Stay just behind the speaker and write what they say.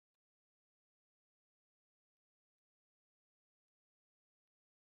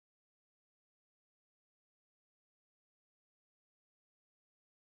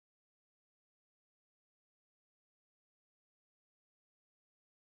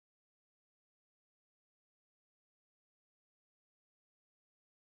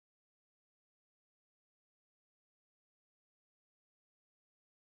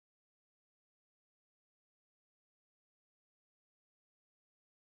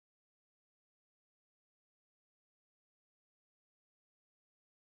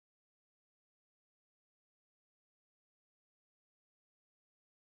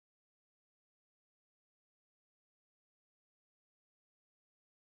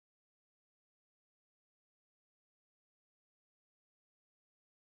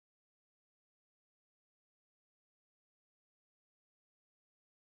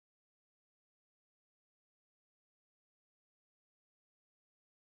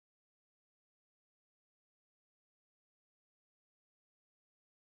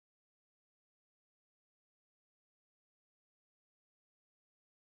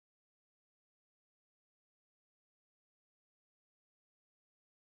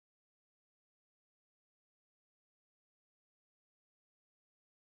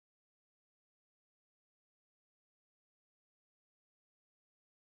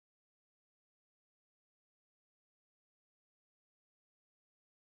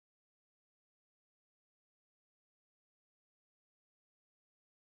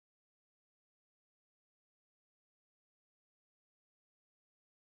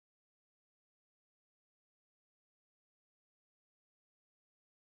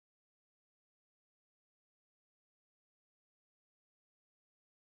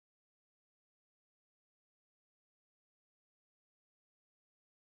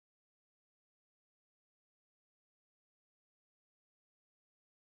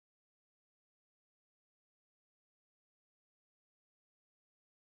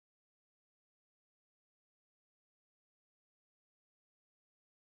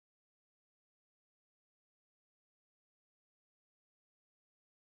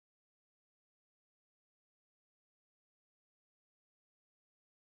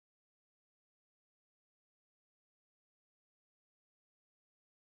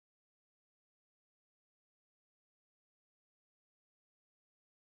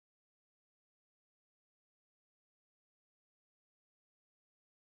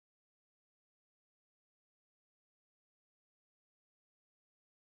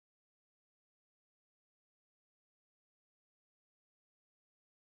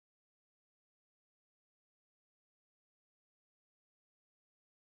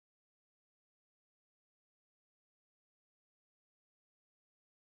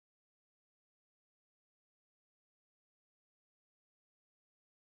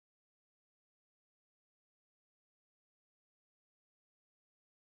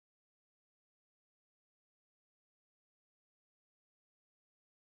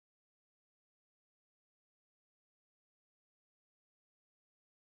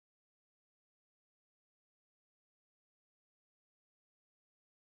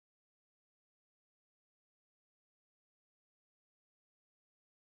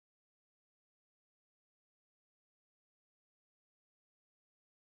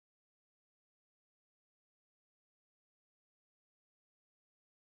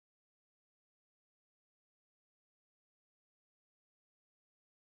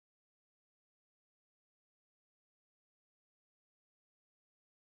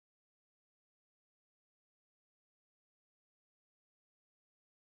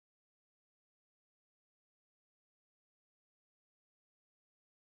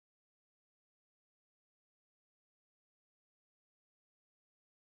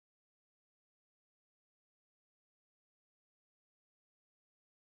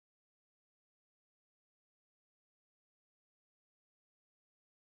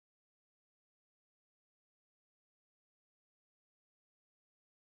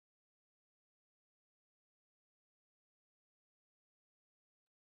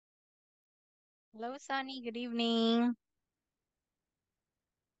Hello, Sunny. Good evening.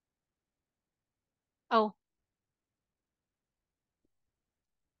 Oh,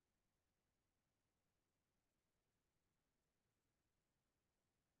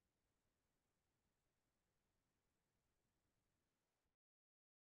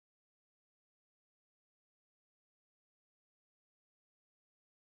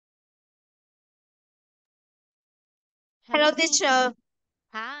 Hello, hello, Nee. teacher.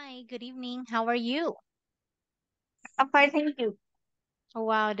 Hi, good evening. How are you? I'm fine, thank you. Oh,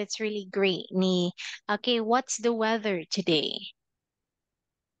 wow, that's really great, Nee. Okay, what's the weather today?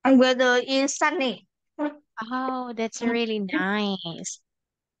 And weather is sunny. Oh, that's really nice.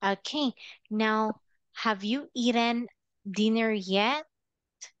 Okay, now, have you eaten dinner yet?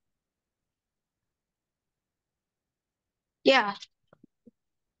 Yeah.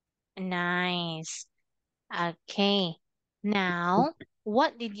 Nice. Okay, now,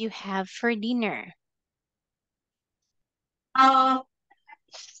 what did you have for dinner? Uh,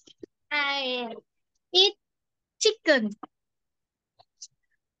 I eat chicken.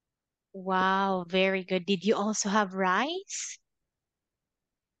 Wow, very good. Did you also have rice?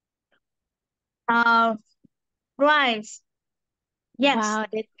 Uh, rice. Yes. Wow,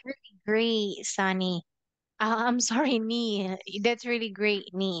 that's really great, Sunny. I'm sorry, Nee. That's really great,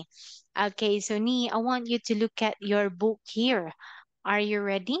 Nee. Okay, so Nee, I want you to look at your book here. Are you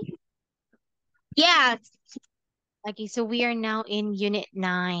ready? Yes. Okay, so we are now in Unit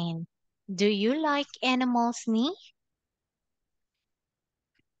 9. Do you like animals, Nee?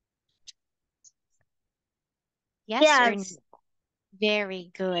 Yes or no? Yes.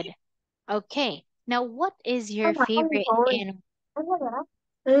 Very good. Okay, now what is your Không phải con favorite rồi. animal? Đúng rồi đó.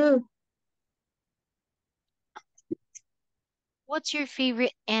 Ừ. What's your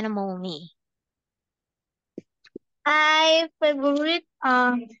favorite animal, Nee? I favorite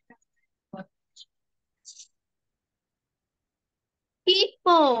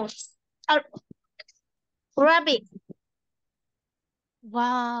people. Uh, rabbit.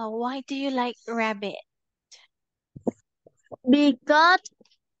 Wow, why do you like rabbit? Because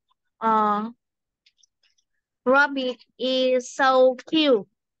uh rabbit is so cute.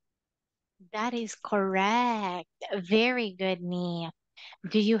 That is correct. Very good, Nee.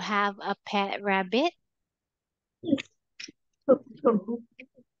 Do you have a pet rabbit?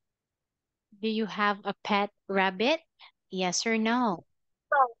 Do you have a pet rabbit? Yes or no?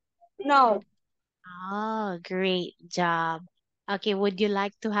 No. Oh, great job. Okay, would you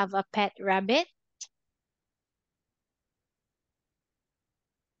like to have a pet rabbit?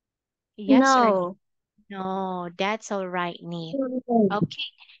 Yes or No. no? That's all right, Nee. No. Okay,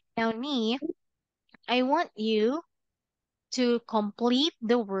 now, Nee, I want you to complete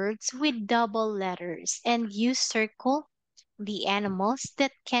the words with double letters and you circle the animals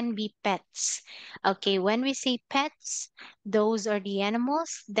that can be pets. Okay, when we say pets, those are the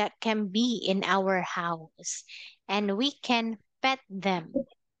animals that can be in our house and we can pet them.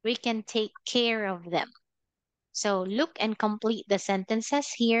 We can take care of them. So look and complete the sentences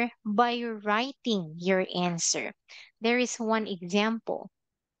here by writing your answer. There is one example.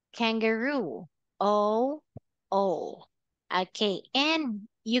 Kangaroo. O. Okay, and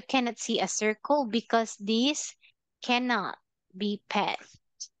you cannot see a circle because these cannot be pet.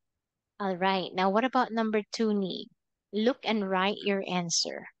 All right, now what about number two, Nee? Look and write your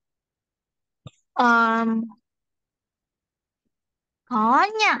answer. Um, có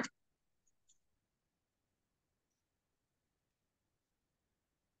nha.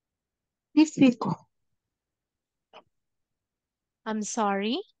 Difficult. I'm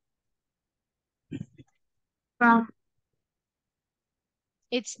sorry, From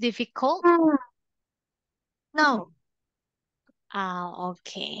it's difficult. no. Ah,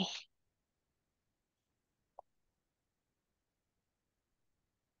 okay.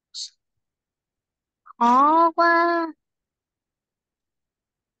 Khó quá.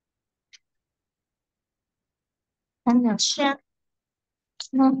 Anh nhận xét.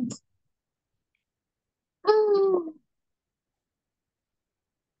 Ừ. Ừ.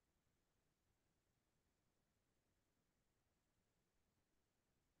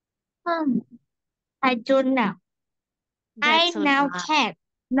 I don't know. I That's all now right. can't.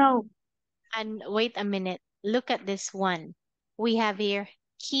 No. And wait a minute. Look at this one. We have here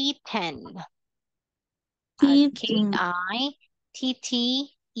kitten. Teaching.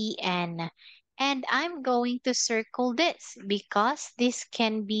 Kitten. And I'm going to circle this because this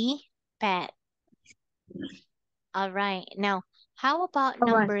can be pet. All right. Now, how about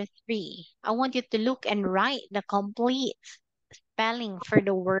Alright. number three? I want you to look and write the complete spelling for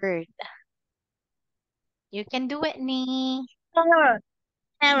the word. You can do it, Nee. Carrot.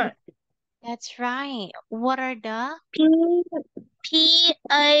 Carrot. That's right. What are the, P P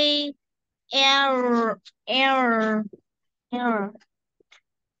A L L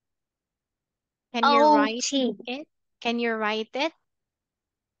can you O write T. it? Can you write it?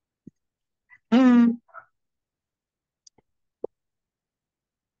 Mm.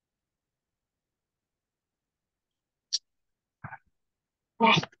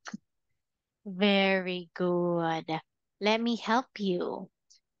 Very good. Let me help you.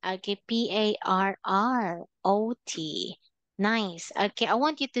 Okay, Parrot. Nice. Okay, I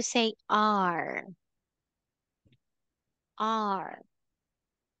want you to say R. R.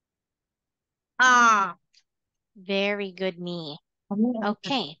 R. Very good, Nee.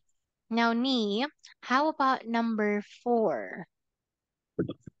 Okay. Now, Nee, how about number 4?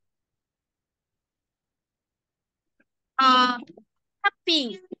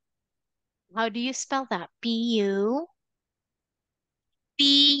 Happy. How do you spell that? P-U?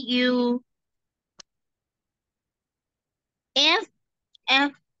 Puffy.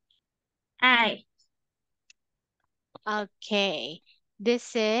 Okay.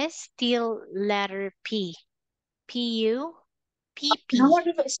 This is still letter P. P-U? How do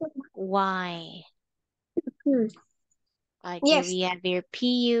you say P-P-Y. P? Okay, Yes. we have here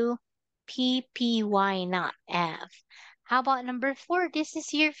P-U, P-P-Y, not F. How about number 4? This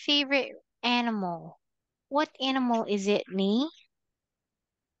is your favorite animal. What animal is it, Nee?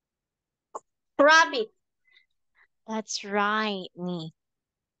 Rabbit. That's right, Nee.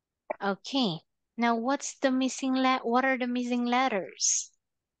 Okay. Now, what are the missing letters?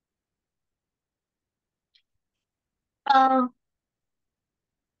 Uh,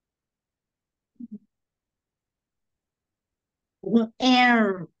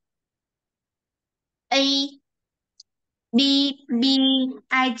 R A B B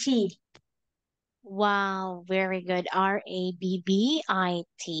I T. Wow, very good. Rabbit.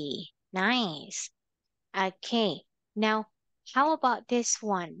 Nice. Okay. Now, how about this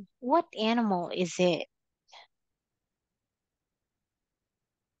one? What animal is it?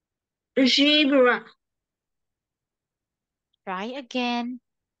 Zebra. Try again.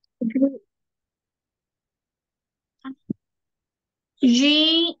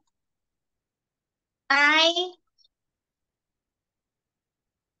 G I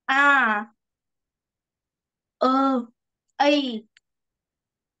R O A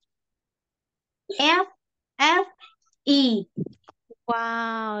F F E.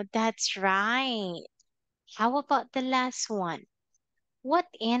 Wow, that's right. How about the last one? What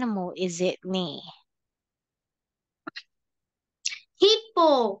animal is it, Nee?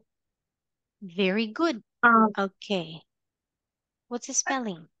 Hippo. Very good. Um, Okay. What's the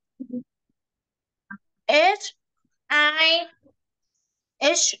spelling? H I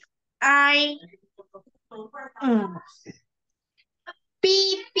H I mm,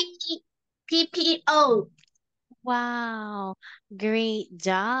 P P P P O. Wow, great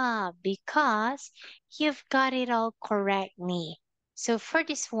job because you've got it all correct, Nee. So for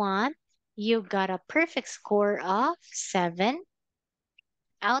this one, you got a perfect score of 7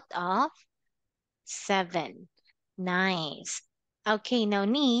 out of 7. Nice. Okay, now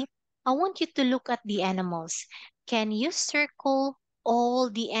Nee, I want you to look at the animals. Can you circle all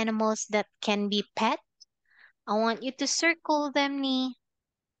the animals that can be pet? I want you to circle them, Nee.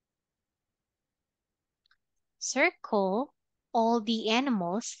 Circle all the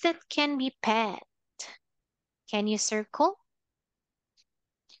animals that can be pet. Can you circle?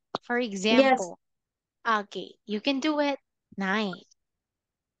 For Yes. example, okay, you can do it. Nice.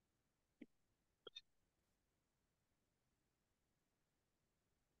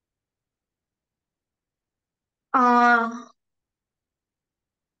 Uh,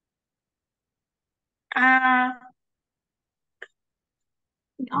 uh,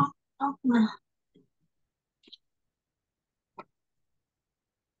 no.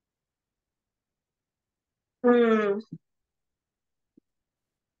 Hmm.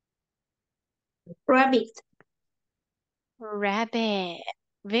 Rabbit. Rabbit.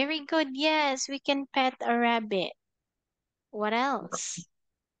 Very good. Yes, we can pet a rabbit. What else?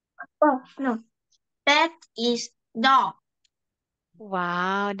 Oh, no. That is dog.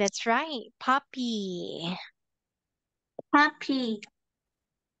 Wow, that's right. Puppy. Puppy.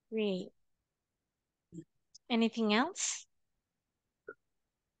 Great. Anything else?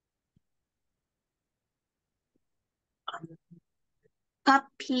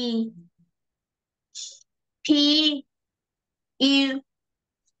 Puppy. P U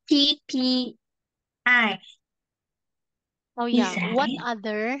P P I. Oh Is yeah. that What it?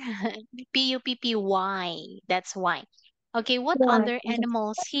 other Puppy? That's why. Okay, what Why? other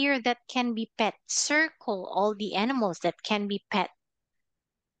animals here that can be pet? Circle all the animals that can be pet.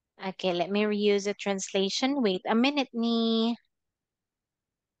 Okay, let me reuse the translation. Wait a minute, ni.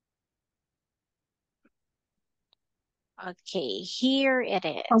 Okay, here it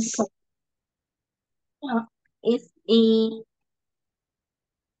Okay. is. It's a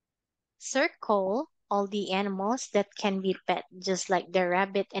Circle all the animals that can be pet, just like the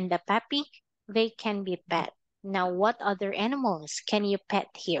rabbit and the puppy, they can be pet. Now, what other animals can you pet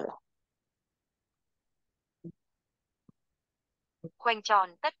here? Khoanh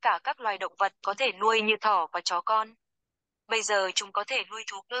tròn tất cả các loài động vật có thể nuôi như thỏ và chó con. Bây giờ chúng có thể nuôi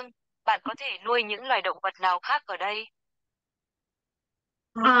thú cưng. Bạn có thể nuôi những loài động vật nào khác ở đây?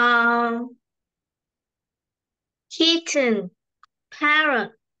 kitten,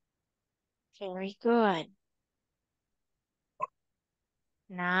 parrot, Very good.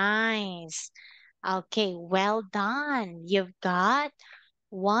 Nice. Okay, well done. You've got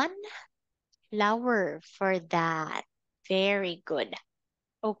one flower for that. Very good.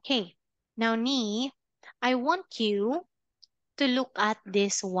 Okay, now, Ni, I want you to look at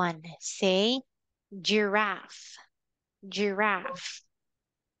this one. Say giraffe. Giraffe.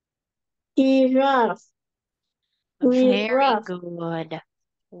 giraffe, Very giraffe, good.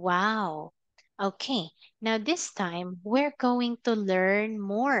 Wow. Okay, now this time we're going to learn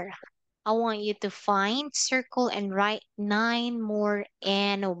more. I want you to find, circle, and write 9 more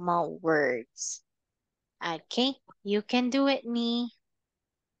animal words. Okay, you can do it, me.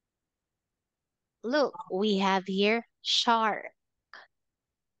 Look, we have here shark.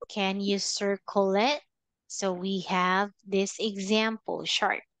 Can you circle it? So we have this example,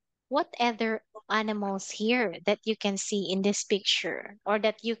 shark. What other animals here that you can see in this picture or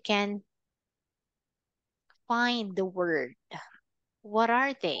that you can find the word? What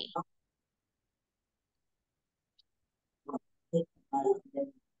are they?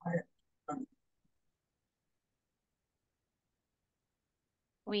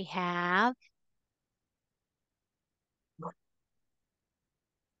 We have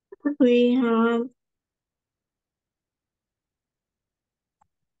we have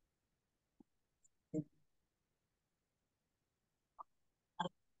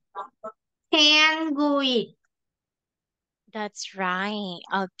penguin, that's right.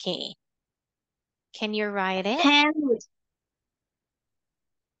 Okay. Can you write it? penguin,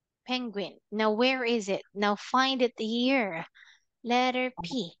 Penguin. Now, where is it? Now, find it here. Letter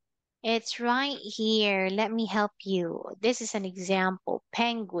P. It's right here. Let me help you. This is an example.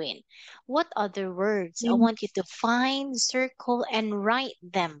 Penguin. What other words? I want you to find, circle, and write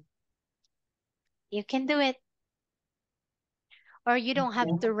them. You can do it. Or you don't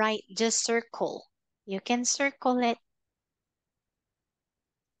have to write, just circle. You can circle it.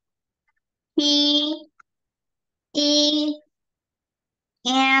 P E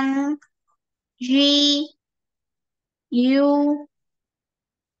N G U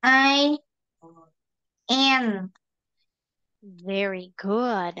I N. Very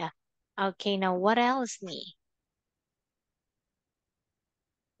good. Okay, now what else, me?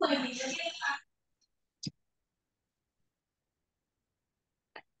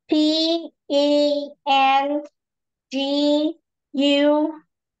 P E N G U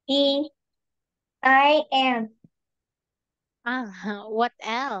E I N. What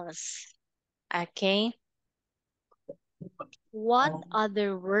else? Okay. What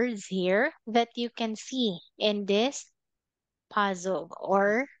other words here that you can see in this puzzle?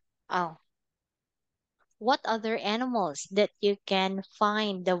 Or, oh, what other animals that you can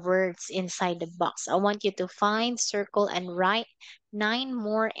find the words inside the box? I want you to find, circle, and write 9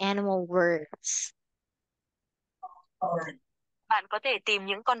 more animal words. Bạn có thể tìm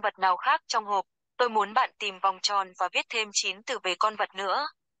những con vật nào khác trong hộp. Tôi muốn bạn tìm vòng tròn và viết thêm 9 từ về con vật nữa.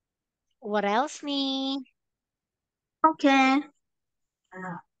 What else, me? Okay.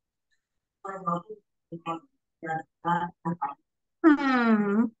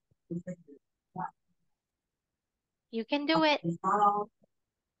 Hmm. You can do it.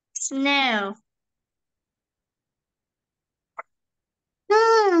 Snow.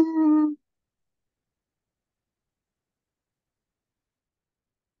 Hmm.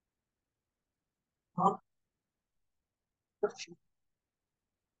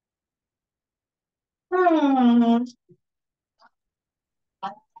 Hmm.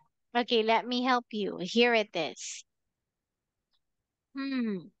 Okay, let me help you. Here it is.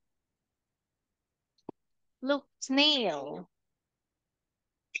 Hmm. Look, snail.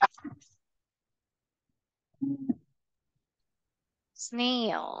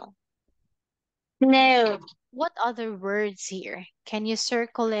 Snail. No. What other words here? Can you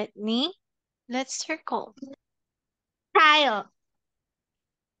circle it, me? Let's circle. Tile.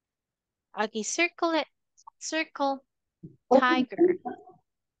 Okay, circle it. Circle. Tiger.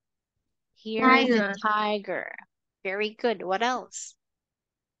 Here is a Tiger. tiger. Very good. What else?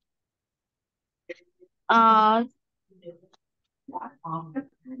 Uh,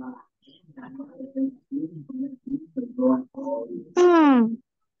 hmm.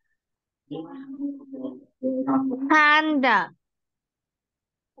 Panda.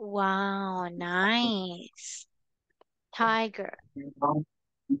 Wow, nice. Tiger.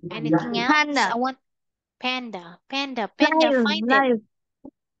 Anything else? Panda. I want panda. Panda. Panda. Lion. Find it. Lion.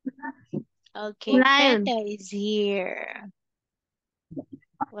 Okay, Lion. panda is here.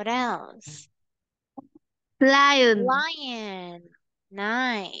 What else? Lion. Lion.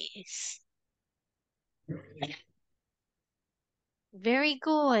 Nice. Very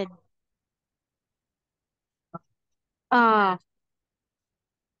good. Ờ,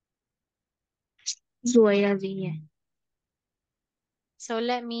 ruồi là gì nhỉ? So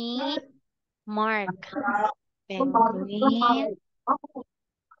let me mark penguin,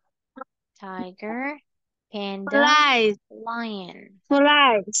 tiger, panda, Flies. lion,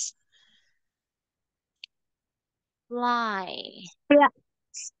 Flies. fly. Fly.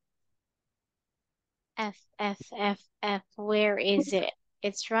 F, F, F, F. Where is it?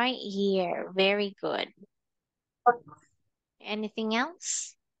 It's right here. Very good. Anything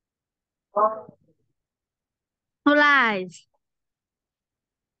else? Flies.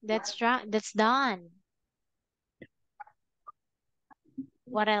 That's right. That's done.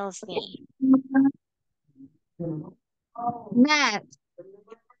 What else need? Bat.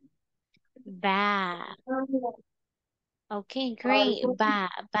 Bat. Okay, great.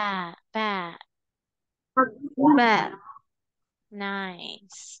 Bat, bat, bat. Bat.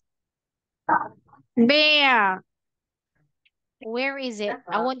 Nice. Bear. Where is it?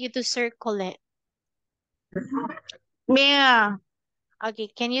 I want you to circle it. Bear. Okay,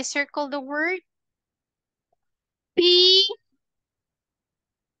 can you circle the word? P.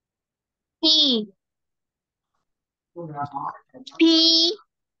 P. P.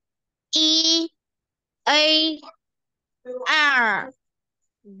 E. A. R.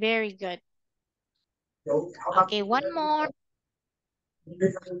 Very good. Okay, one more.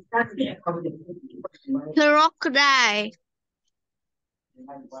 Crocodile.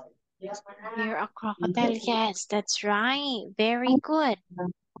 You're a crocodile. Yes, that's right. Very good.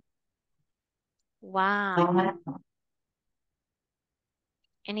 Wow.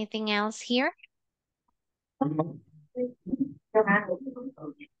 Anything else here?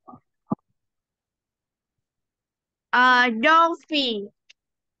 Dolphin.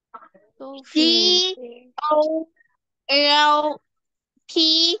 Dolphin. D. O. L.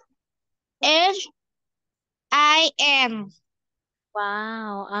 P. H. I. N.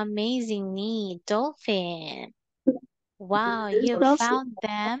 Wow, amazing need. Dolphin. Wow, you Dolphin. found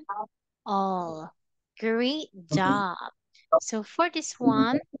them all. Great job. So for this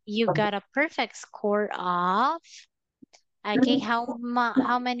one, you got a perfect score of, okay, how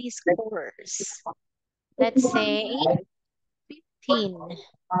many scores? Let's say 15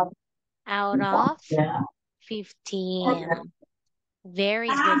 out of 15. Very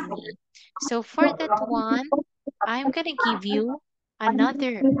good, me. So for that one, I'm gonna give you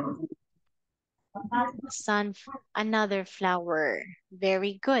another another flower.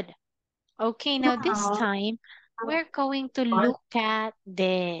 Very good. Okay, now this time we're going to look at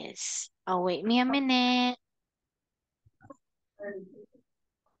this. Oh, wait me a minute.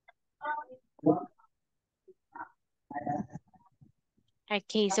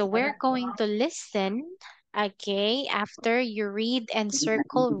 Okay, so we're going to listen. Okay, after you read and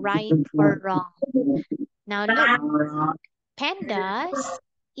circle right or wrong. Now look, pandas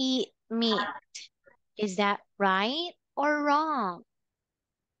eat meat. Is that right or wrong?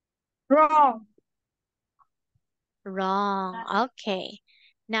 Wrong. Wrong. Okay.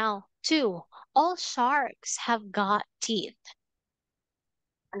 Now, two, all sharks have got teeth.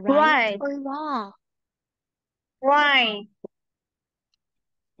 Right Right. or wrong? Right.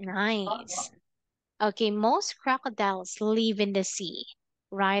 Nice. Okay, most crocodiles live in the sea.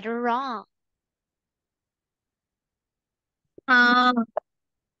 Right or wrong? Uh,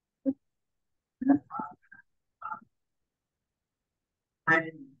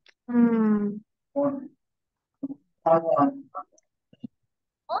 hmm.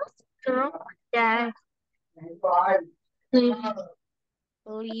 Crocodile. Live in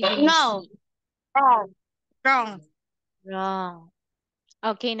the No. sea. Wrong. Wrong. Wrong.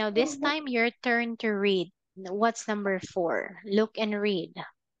 Okay, now this time your turn to read. What's number 4? Look and read.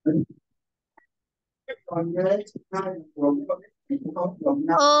 A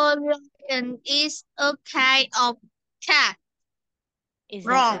lion is a kind of cat. Is that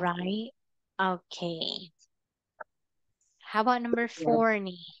Wrong. right? Okay. How about number 4,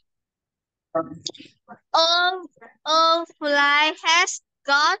 Nee? A fly has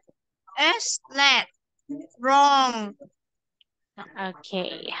got a leg. Wrong.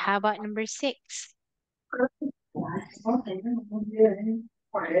 Okay, how about number 6?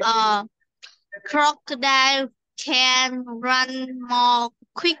 Uh, crocodile can run more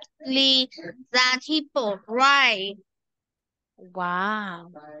quickly than hippo. Right.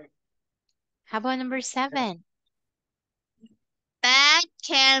 Wow. How about number 7? Bat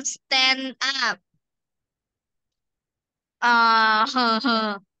can stand up.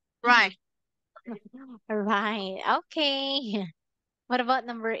 Uh, right. Right. Okay. What about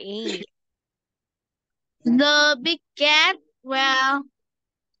number 8? The big cat, well,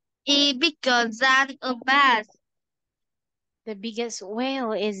 is bigger than a bat. The biggest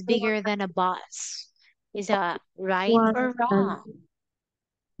whale is bigger than a bus. Is that right What? or wrong?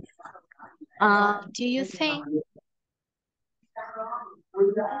 Uh, What do you think?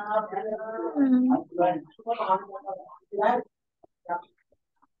 mm,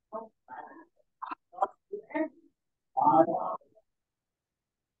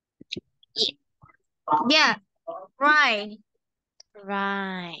 yeah, right.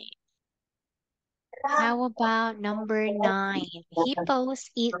 Right. How about number 9? Hippos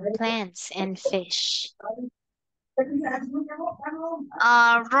eat plants and fish.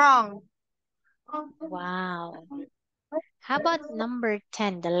 Wrong. Wow. How about number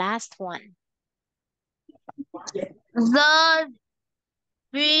 10, the last one? The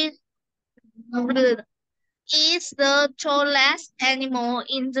beast is the tallest animal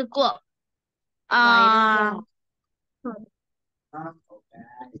in the world. Right or Uh, wrong?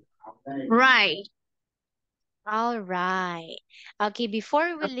 right. All right. Okay,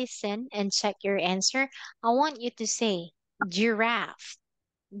 before we listen and check your answer, I want you to say giraffe.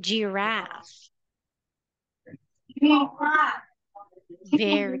 Giraffe.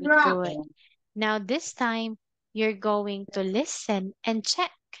 Very good. Now, this time, you're going to listen and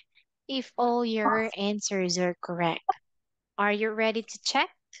check if all your answers are correct. Are you ready to check?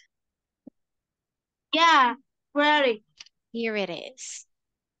 Yeah, very. Here it is.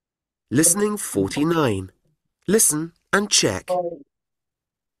 Listening 49. Listen and check.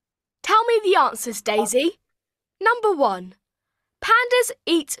 Tell me the answers, Daisy. Number 1. Pandas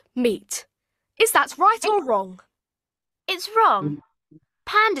eat meat. Is that right or wrong? It's wrong.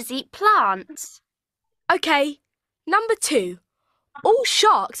 Pandas eat plants. Okay. Number 2. All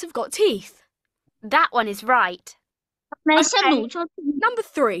sharks have got teeth. That one is right. Number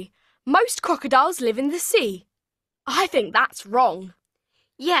 3. Most crocodiles live in the sea. I think that's wrong.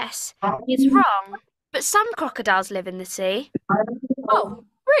 Yes, it's wrong. But some crocodiles live in the sea. Oh,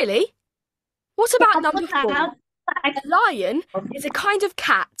 really? What about number 4? A lion is a kind of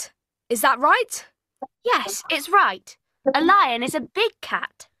cat. Is that right? Yes, it's right. A lion is a big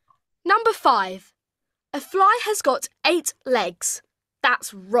cat. Number 5. A fly has got 8 legs.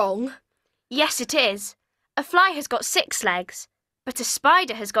 That's wrong. Yes, it is. A fly has got 6 legs, but a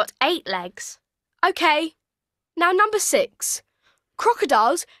spider has got 8 legs. Okay. Now number 6.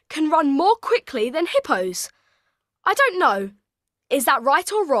 Crocodiles can run more quickly than hippos. I don't know. Is that right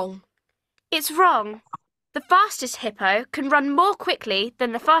or wrong? It's wrong. The fastest hippo can run more quickly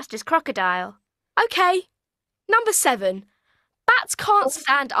than the fastest crocodile. Okay. Number 7. Bats can't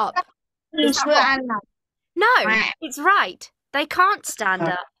stand up. Is that right? No, it's right. They can't stand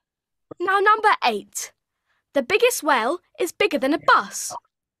up. Now number 8. The biggest whale is bigger than a bus.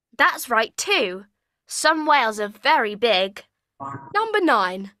 That's right too. Some whales are very big. Number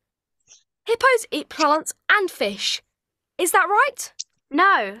 9. Hippos eat plants and fish. Is that right?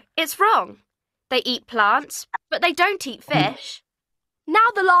 No, it's wrong. They eat plants, but they don't eat fish. Now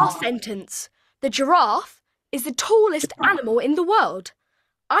the last sentence. The giraffe is the tallest animal in the world.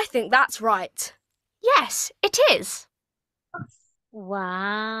 I think that's right. Yes, it is.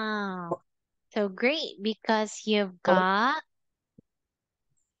 Wow. So great because you've got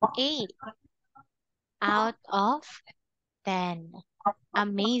 8 out of 10.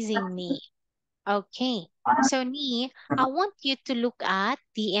 Amazing, Nee. Okay. So, Nee, I want you to look at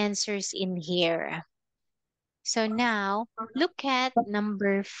the answers in here. So now, look at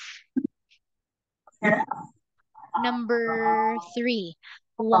number 3.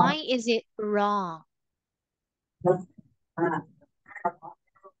 Why is it wrong?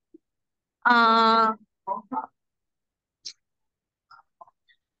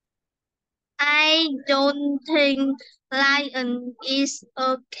 I don't think lion is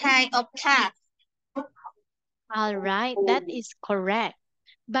a kind of cat. All right, that is correct.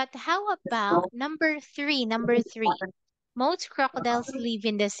 But how about number 3? Number 3. Most crocodiles live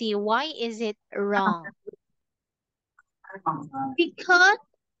in the sea. Why is it wrong? Because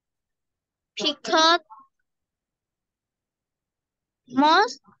Because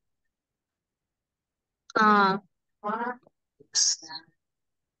most uh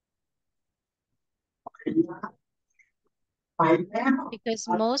Because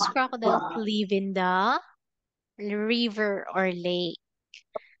most crocodiles live in the river or lake.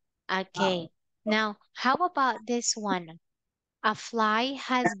 Okay. Now, how about this one? A fly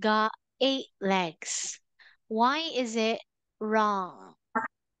has got 8 legs. Why is it wrong?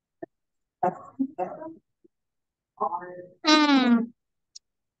 mm,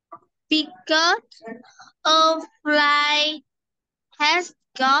 because a fly has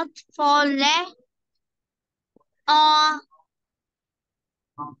got 4 legs or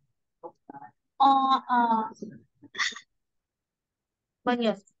or bao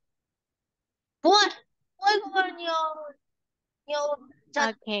nhiêu? Ui, ui bao nhiêu nhiều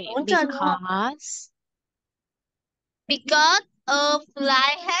chân Okay, 4 chân đúng không? Because a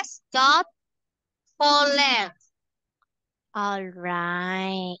fly has got 4 legs. All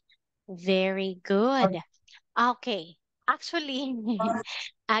right. Very good. Okay. Actually,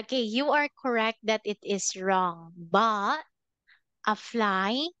 okay, you are correct that it is wrong. But a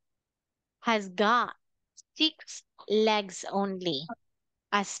fly has got 6 legs only.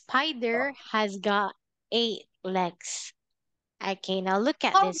 A spider has got 8 legs. Okay, now look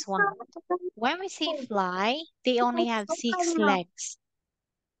at this one. When we say fly, they only have 6 legs.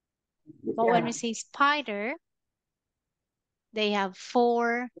 But when we say spider, they have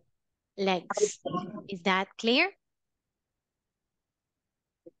 4 legs. Is that clear?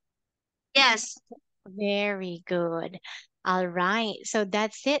 Yes. Very good. All right. So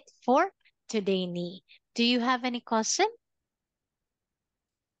that's it for today, Nee. Do you have any question?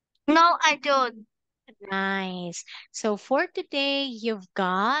 No, I don't. Nice. So for today, you've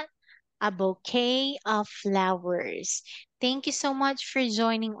got a bouquet of flowers. Thank you so much for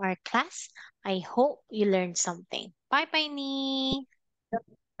joining our class. I hope you learned something. Bye bye, Nee.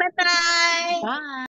 Bye bye. Bye.